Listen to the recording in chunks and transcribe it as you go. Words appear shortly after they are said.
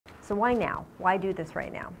So why now? Why do this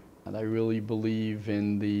right now? And I really believe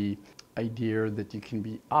in the idea that you can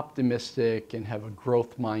be optimistic and have a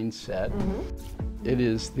growth mindset. It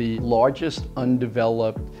is the largest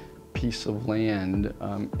undeveloped piece of land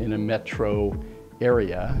in a metro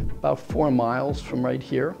area, about 4 miles from right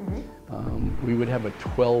here. We would have a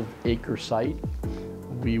 12-acre site.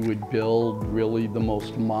 We would build really the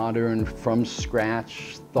most modern, from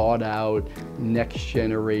scratch, thought out, next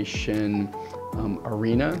generation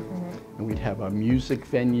arena. And we'd have a music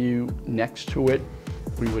venue next to it.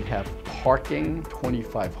 We would have parking,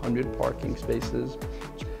 2,500 parking spaces.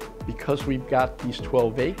 Because we've got these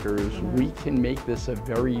 12 acres, we can make this a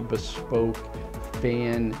very bespoke,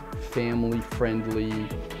 family-friendly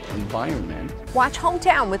environment. Watch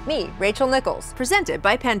Hometown with me, Rachel Nichols, presented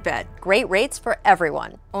by PenFed. Great rates for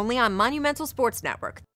everyone, only on Monumental Sports Network.